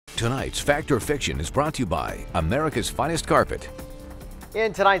Tonight's Fact or Fiction is brought to you by America's Finest Carpet.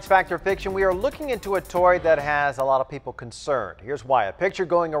 In tonight's Fact or Fiction, we are looking into a toy that has a lot of people concerned. Here's why. A picture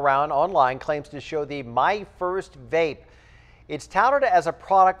going around online claims to show the My First Vape. It's touted as a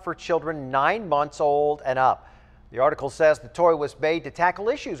product for children 9 months old and up. The article says the toy was made to tackle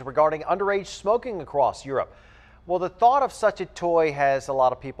issues regarding underage smoking across Europe. Well, the thought of such a toy has a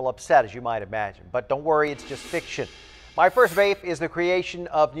lot of people upset, as you might imagine. But don't worry, it's just fiction. My First Vape is the creation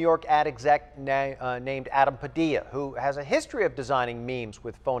of New York ad exec named Adam Padilla, who has a history of designing memes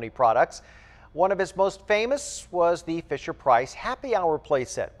with phony products. One of his most famous was the Fisher-Price Happy Hour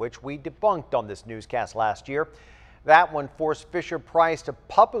playset, which we debunked on this newscast last year. That one forced Fisher-Price to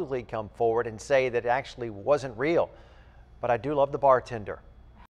publicly come forward and say that it actually wasn't real. But I do love the bartender.